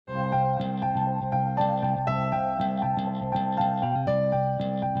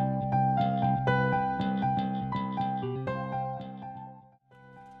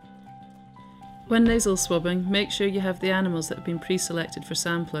When nasal swabbing, make sure you have the animals that have been pre-selected for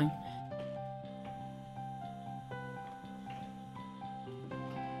sampling.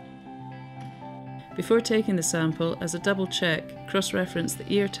 Before taking the sample, as a double check, cross-reference the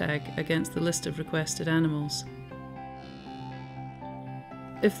ear tag against the list of requested animals.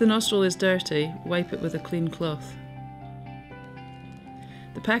 If the nostril is dirty, wipe it with a clean cloth.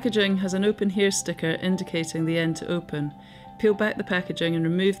 The packaging has an open here sticker indicating the end to open. Peel back the packaging and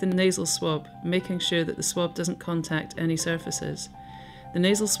remove the nasal swab, making sure that the swab doesn't contact any surfaces. The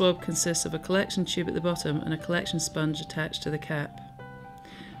nasal swab consists of a collection tube at the bottom and a collection sponge attached to the cap.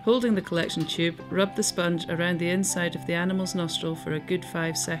 Holding the collection tube, rub the sponge around the inside of the animal's nostril for a good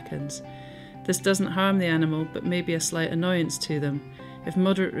 5 seconds. This doesn't harm the animal, but may be a slight annoyance to them. If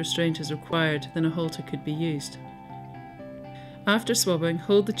moderate restraint is required, then a halter could be used. After swabbing,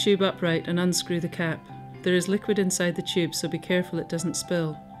 hold the tube upright and unscrew the cap. There is liquid inside the tube, so be careful it doesn't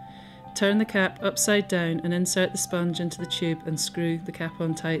spill. Turn the cap upside down and insert the sponge into the tube and screw the cap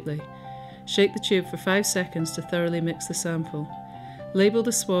on tightly. Shake the tube for 5 seconds to thoroughly mix the sample. Label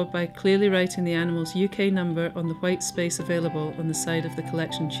the swab by clearly writing the animal's UK number on the white space available on the side of the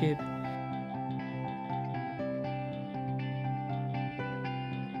collection tube.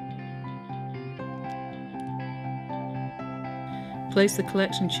 Place the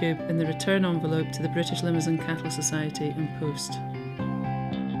collection tube in the return envelope to the British Limousin Cattle Society and post.